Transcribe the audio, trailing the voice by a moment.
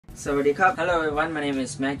Sawadee-krap. Hello everyone, my name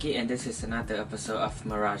is Maggie and this is another episode of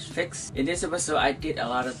Mirage Fix. In this episode I did a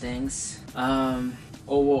lot of things.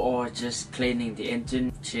 Overall just cleaning the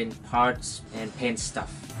engine, change parts and paint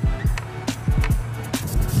stuff.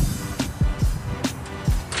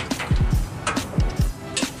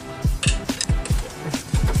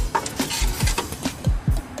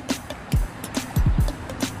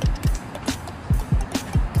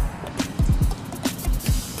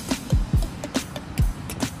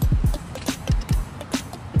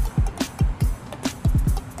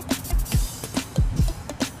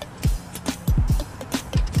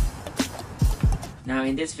 Now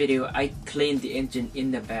in this video, I cleaned the engine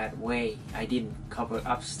in the bad way. I didn't cover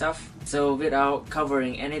up stuff. So without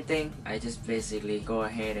covering anything, I just basically go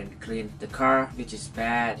ahead and clean the car, which is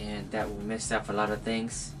bad and that will mess up a lot of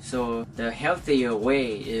things. So the healthier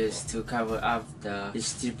way is to cover up the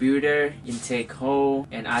distributor, intake hole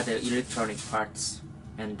and other electronic parts.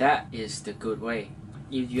 And that is the good way.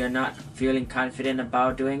 If you're not feeling confident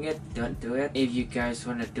about doing it, don't do it. If you guys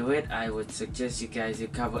want to do it, I would suggest you guys to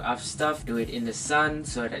cover up stuff. Do it in the sun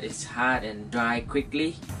so that it's hot and dry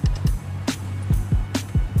quickly.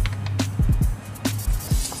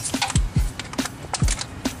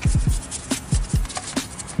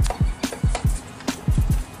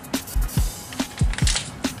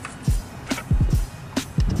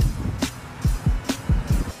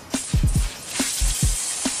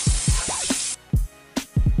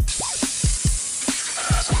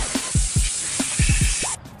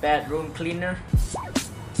 Bedroom cleaner.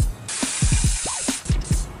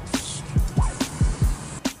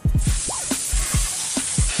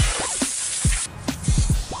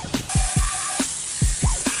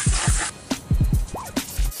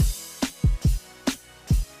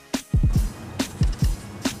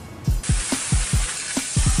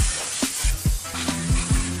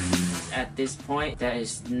 At this point, there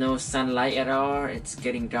is no sunlight at all. It's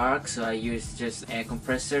getting dark, so I use just air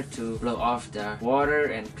compressor to blow off the water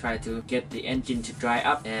and try to get the engine to dry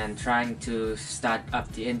up and trying to start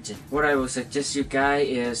up the engine. What I will suggest you guys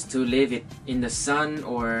is to leave it in the sun,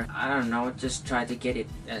 or I don't know, just try to get it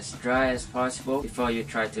as dry as possible before you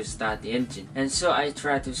try to start the engine. And so I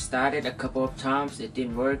tried to start it a couple of times. It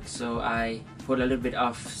didn't work, so I put a little bit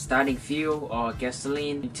of starting fuel or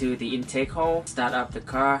gasoline into the intake hole, start up the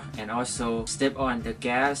car, and also step on the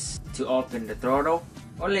gas to open the throttle.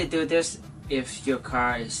 Only do this if your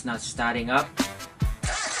car is not starting up.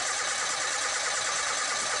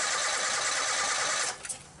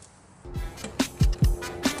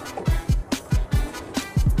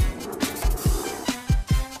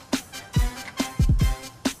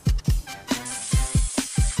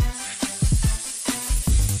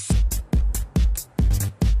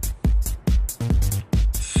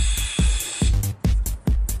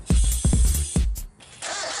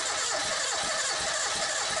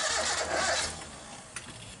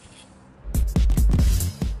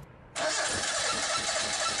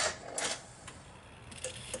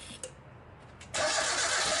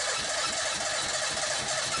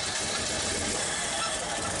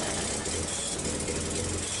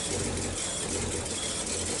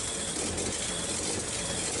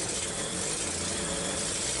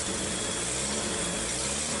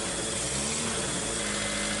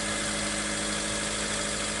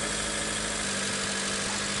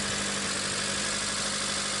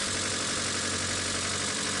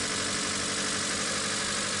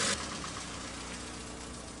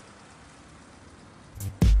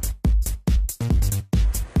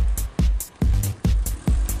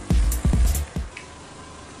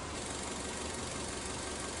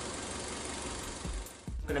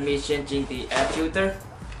 I'm gonna be changing the air filter,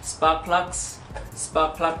 spark plugs,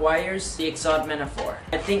 spark plug wires, the exhaust manifold.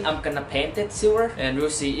 I think I'm gonna paint it silver and we'll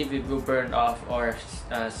see if it will burn off or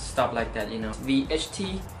stop like that, you know.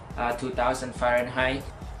 VHT 2000 Fahrenheit.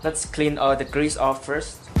 Let's clean all the grease off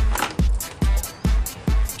first.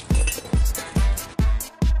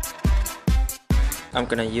 I'm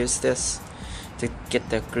gonna use this to get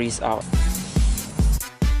the grease out.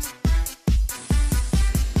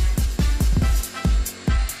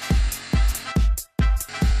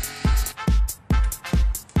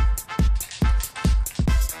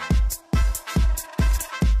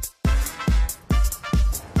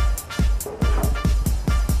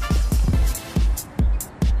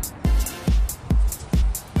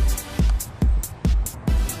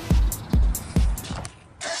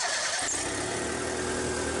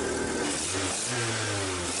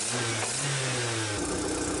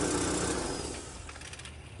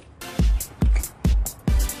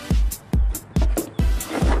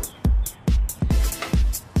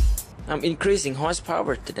 I'm increasing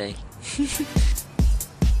horsepower today.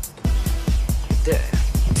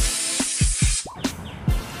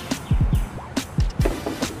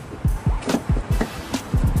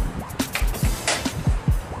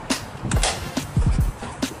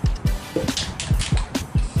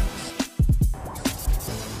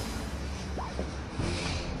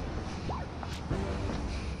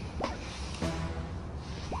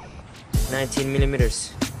 19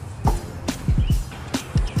 millimeters.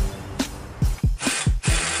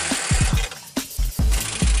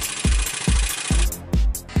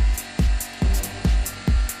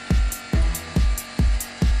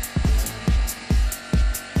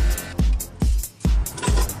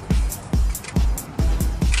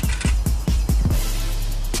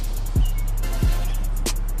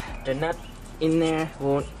 The nut in there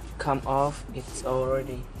won't come off, it's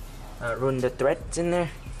already ruined the threads in there.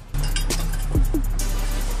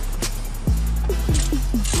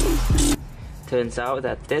 Turns out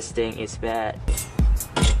that this thing is bad.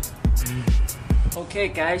 Okay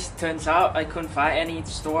guys, turns out I couldn't find any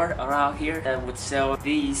store around here that would sell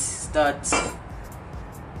these studs.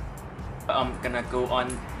 I'm gonna go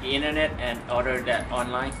on the internet and order that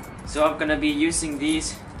online. So I'm gonna be using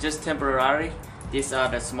these just temporarily. These are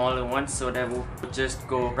the smaller ones, so that will just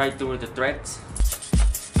go right through the threads.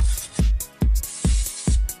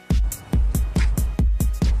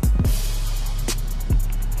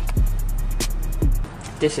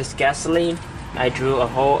 This is gasoline. I drew a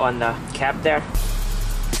hole on the cap there.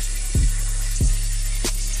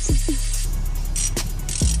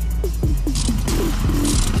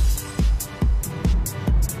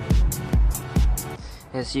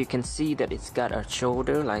 As you can see that it's got a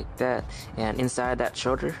shoulder like that, and inside that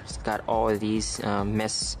shoulder it's got all these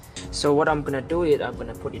mess. So what I'm gonna do is I'm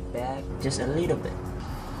gonna put it back just a little bit.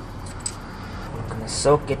 I'm gonna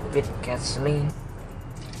soak it with gasoline.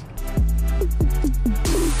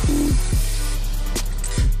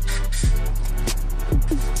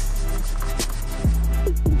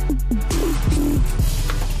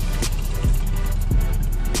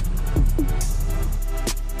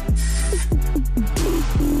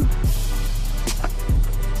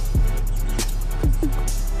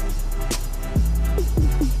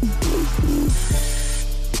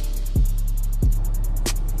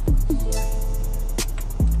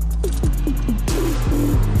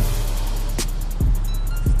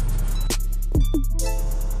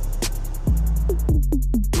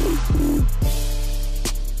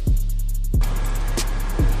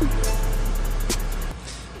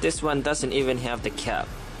 This one doesn't even have the cap.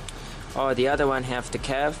 Oh, the other one have the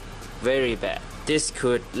cap. Very bad. This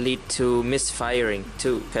could lead to misfiring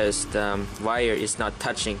too, because the wire is not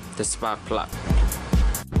touching the spark plug.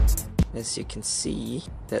 As you can see,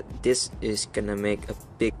 that this is gonna make a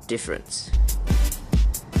big difference.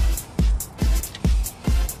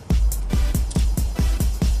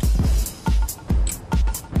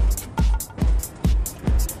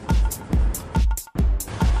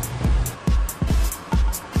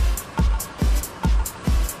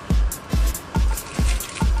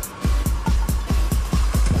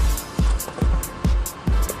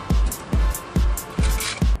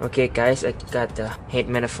 Okay guys, I got the head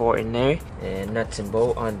manifold in there and nuts and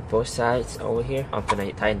bolt on both sides over here. I'm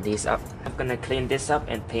gonna tighten these up. I'm gonna clean this up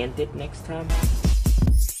and paint it next time.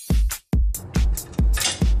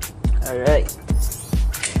 Alright.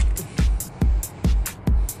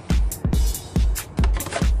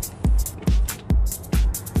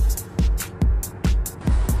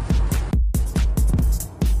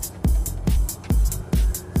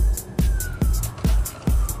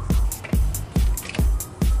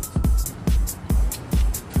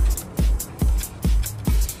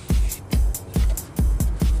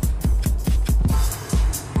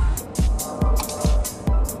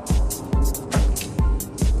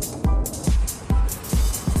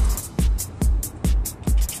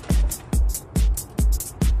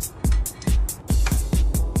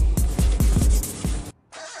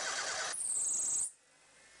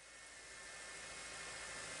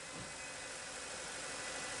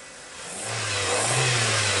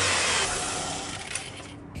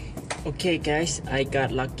 Okay guys, I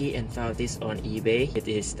got lucky and found this on eBay. It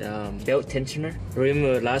is the belt tensioner.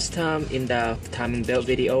 Remember last time in the timing belt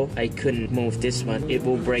video, I couldn't move this one. It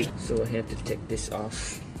will break, so I have to take this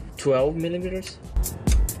off. 12 millimeters.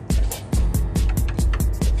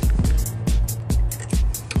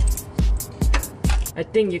 I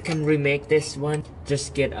think you can remake this one.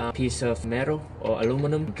 Just get a piece of metal or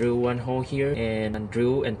aluminum, drill one hole here, and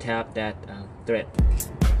drill and tap that thread.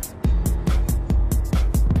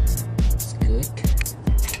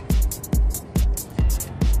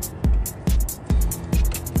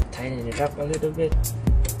 Tighten it up a little bit.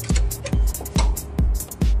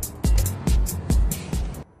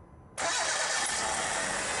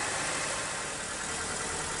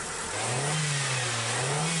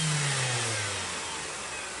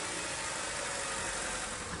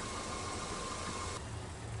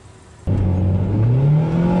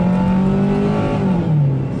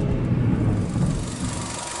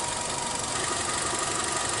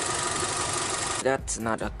 That's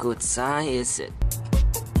not a good sign, is it?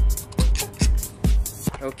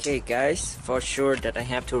 Okay guys, for sure that I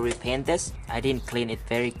have to repaint this. I didn't clean it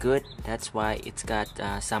very good. That's why it's got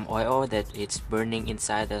some oil that it's burning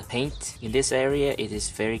inside the paint. In this area it is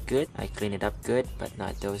very good. I clean it up good, but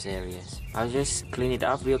not those areas. I'll just clean it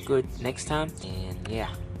up real good next time. And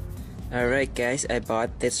yeah. Alright guys, I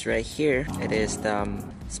bought this right here. It is the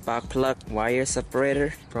spark plug wire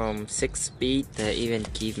separator from 6-speed. They even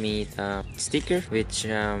give me the sticker which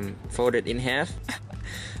folded in half.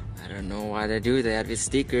 I don't know why they do that with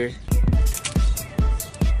stickers.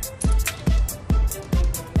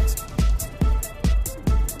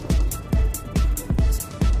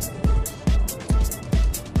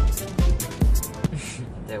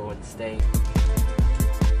 They won't stay.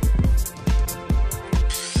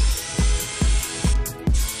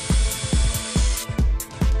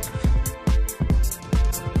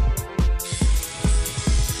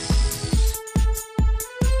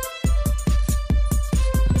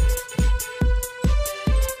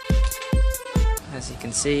 As you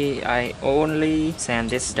can see, I only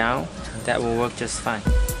sand this down. That will work just fine.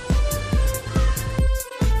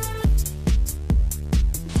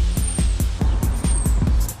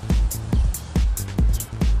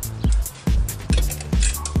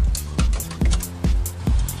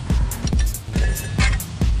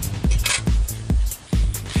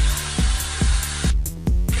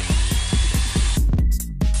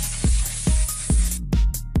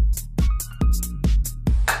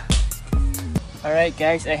 Alright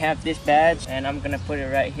guys, I have this badge and I'm gonna put it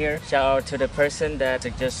right here. Shout out to the person that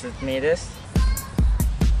suggested me this.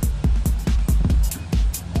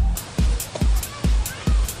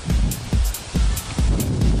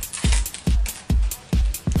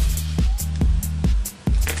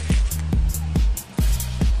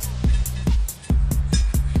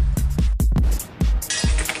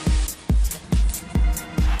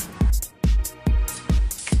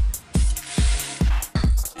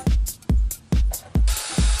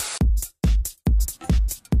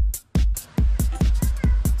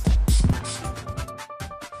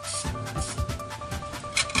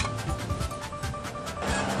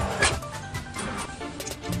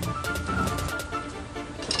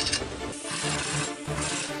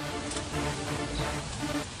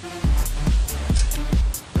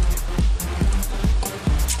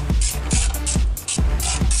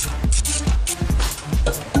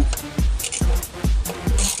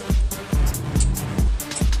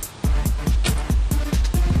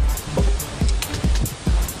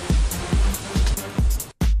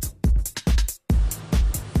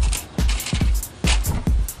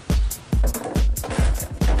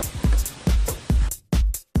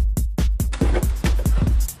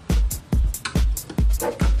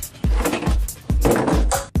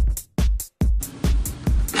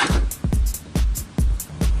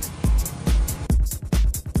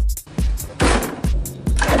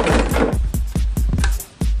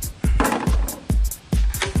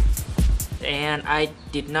 And I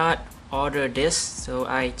did not order this, so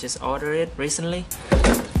I just ordered it recently.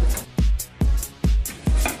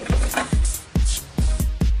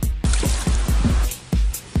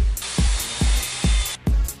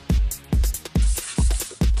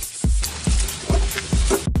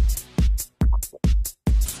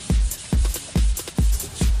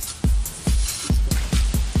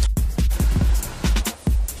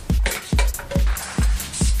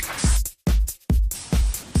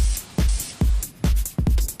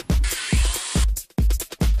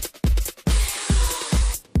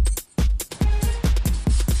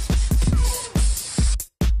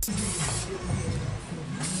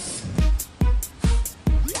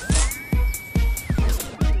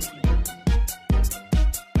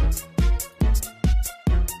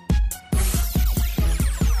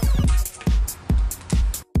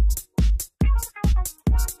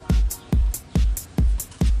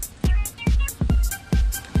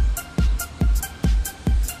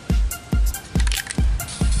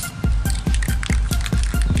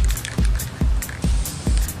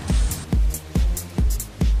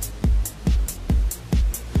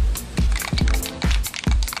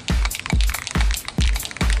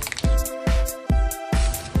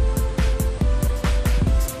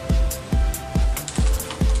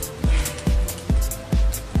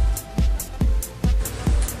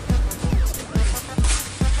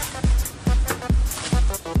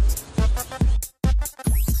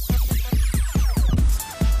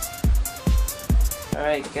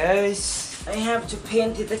 Alright guys, I have to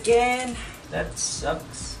paint it again. That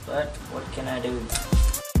sucks, but what can I do?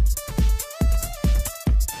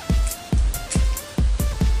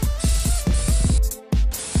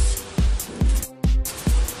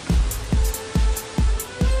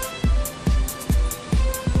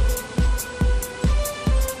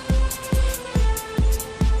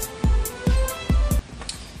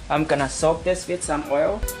 I'm gonna soak this with some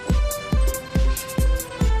oil.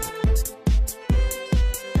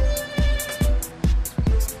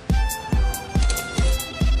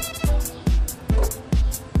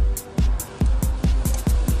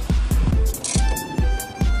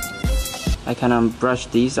 I can brush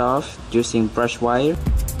these off using brush wire.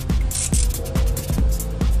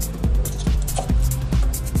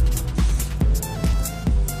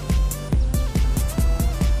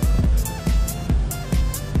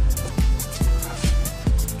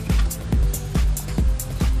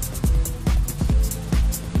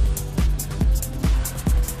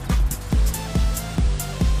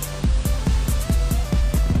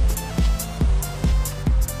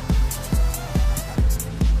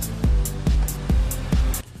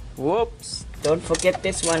 Whoops, don't forget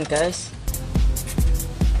this one, guys.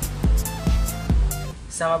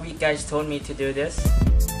 Some of you guys told me to do this.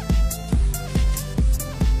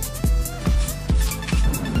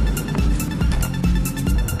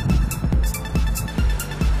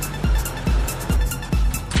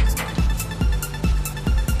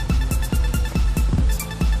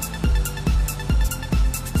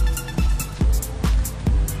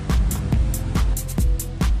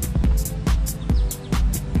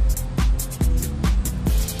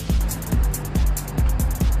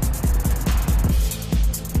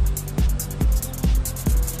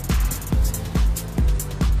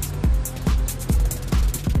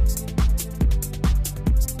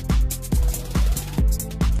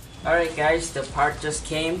 Alright guys, the part just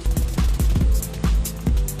came.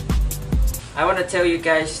 I want to tell you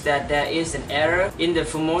guys that there is an error in the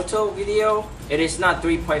Fumoto video. It is not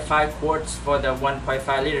 3.5 quarts for the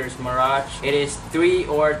 1.5 liters Mirage. It is 3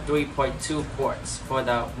 or 3.2 quarts for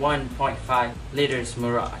the 1.5 liters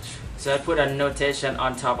Mirage. So I put a notation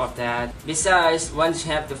on top of that. Besides, once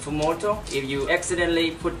you have the Fumoto, if you accidentally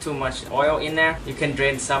put too much oil in there, you can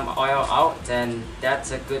drain some oil out, and that's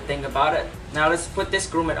a good thing about it. Now let's put this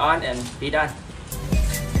grommet on and be done.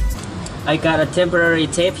 I got a temporary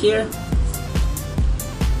tape here.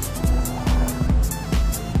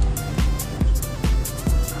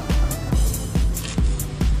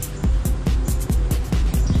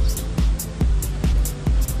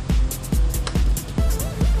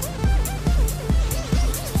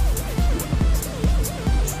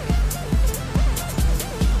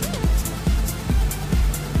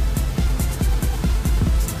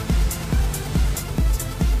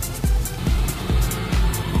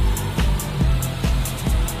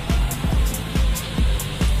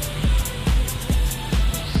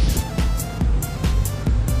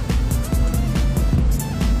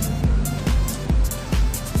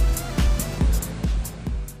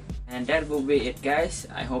 And that will be it, guys.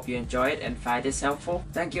 I hope you enjoyed and find this helpful.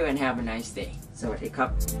 Thank you and have a nice day. สวัสดีครั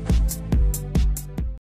บ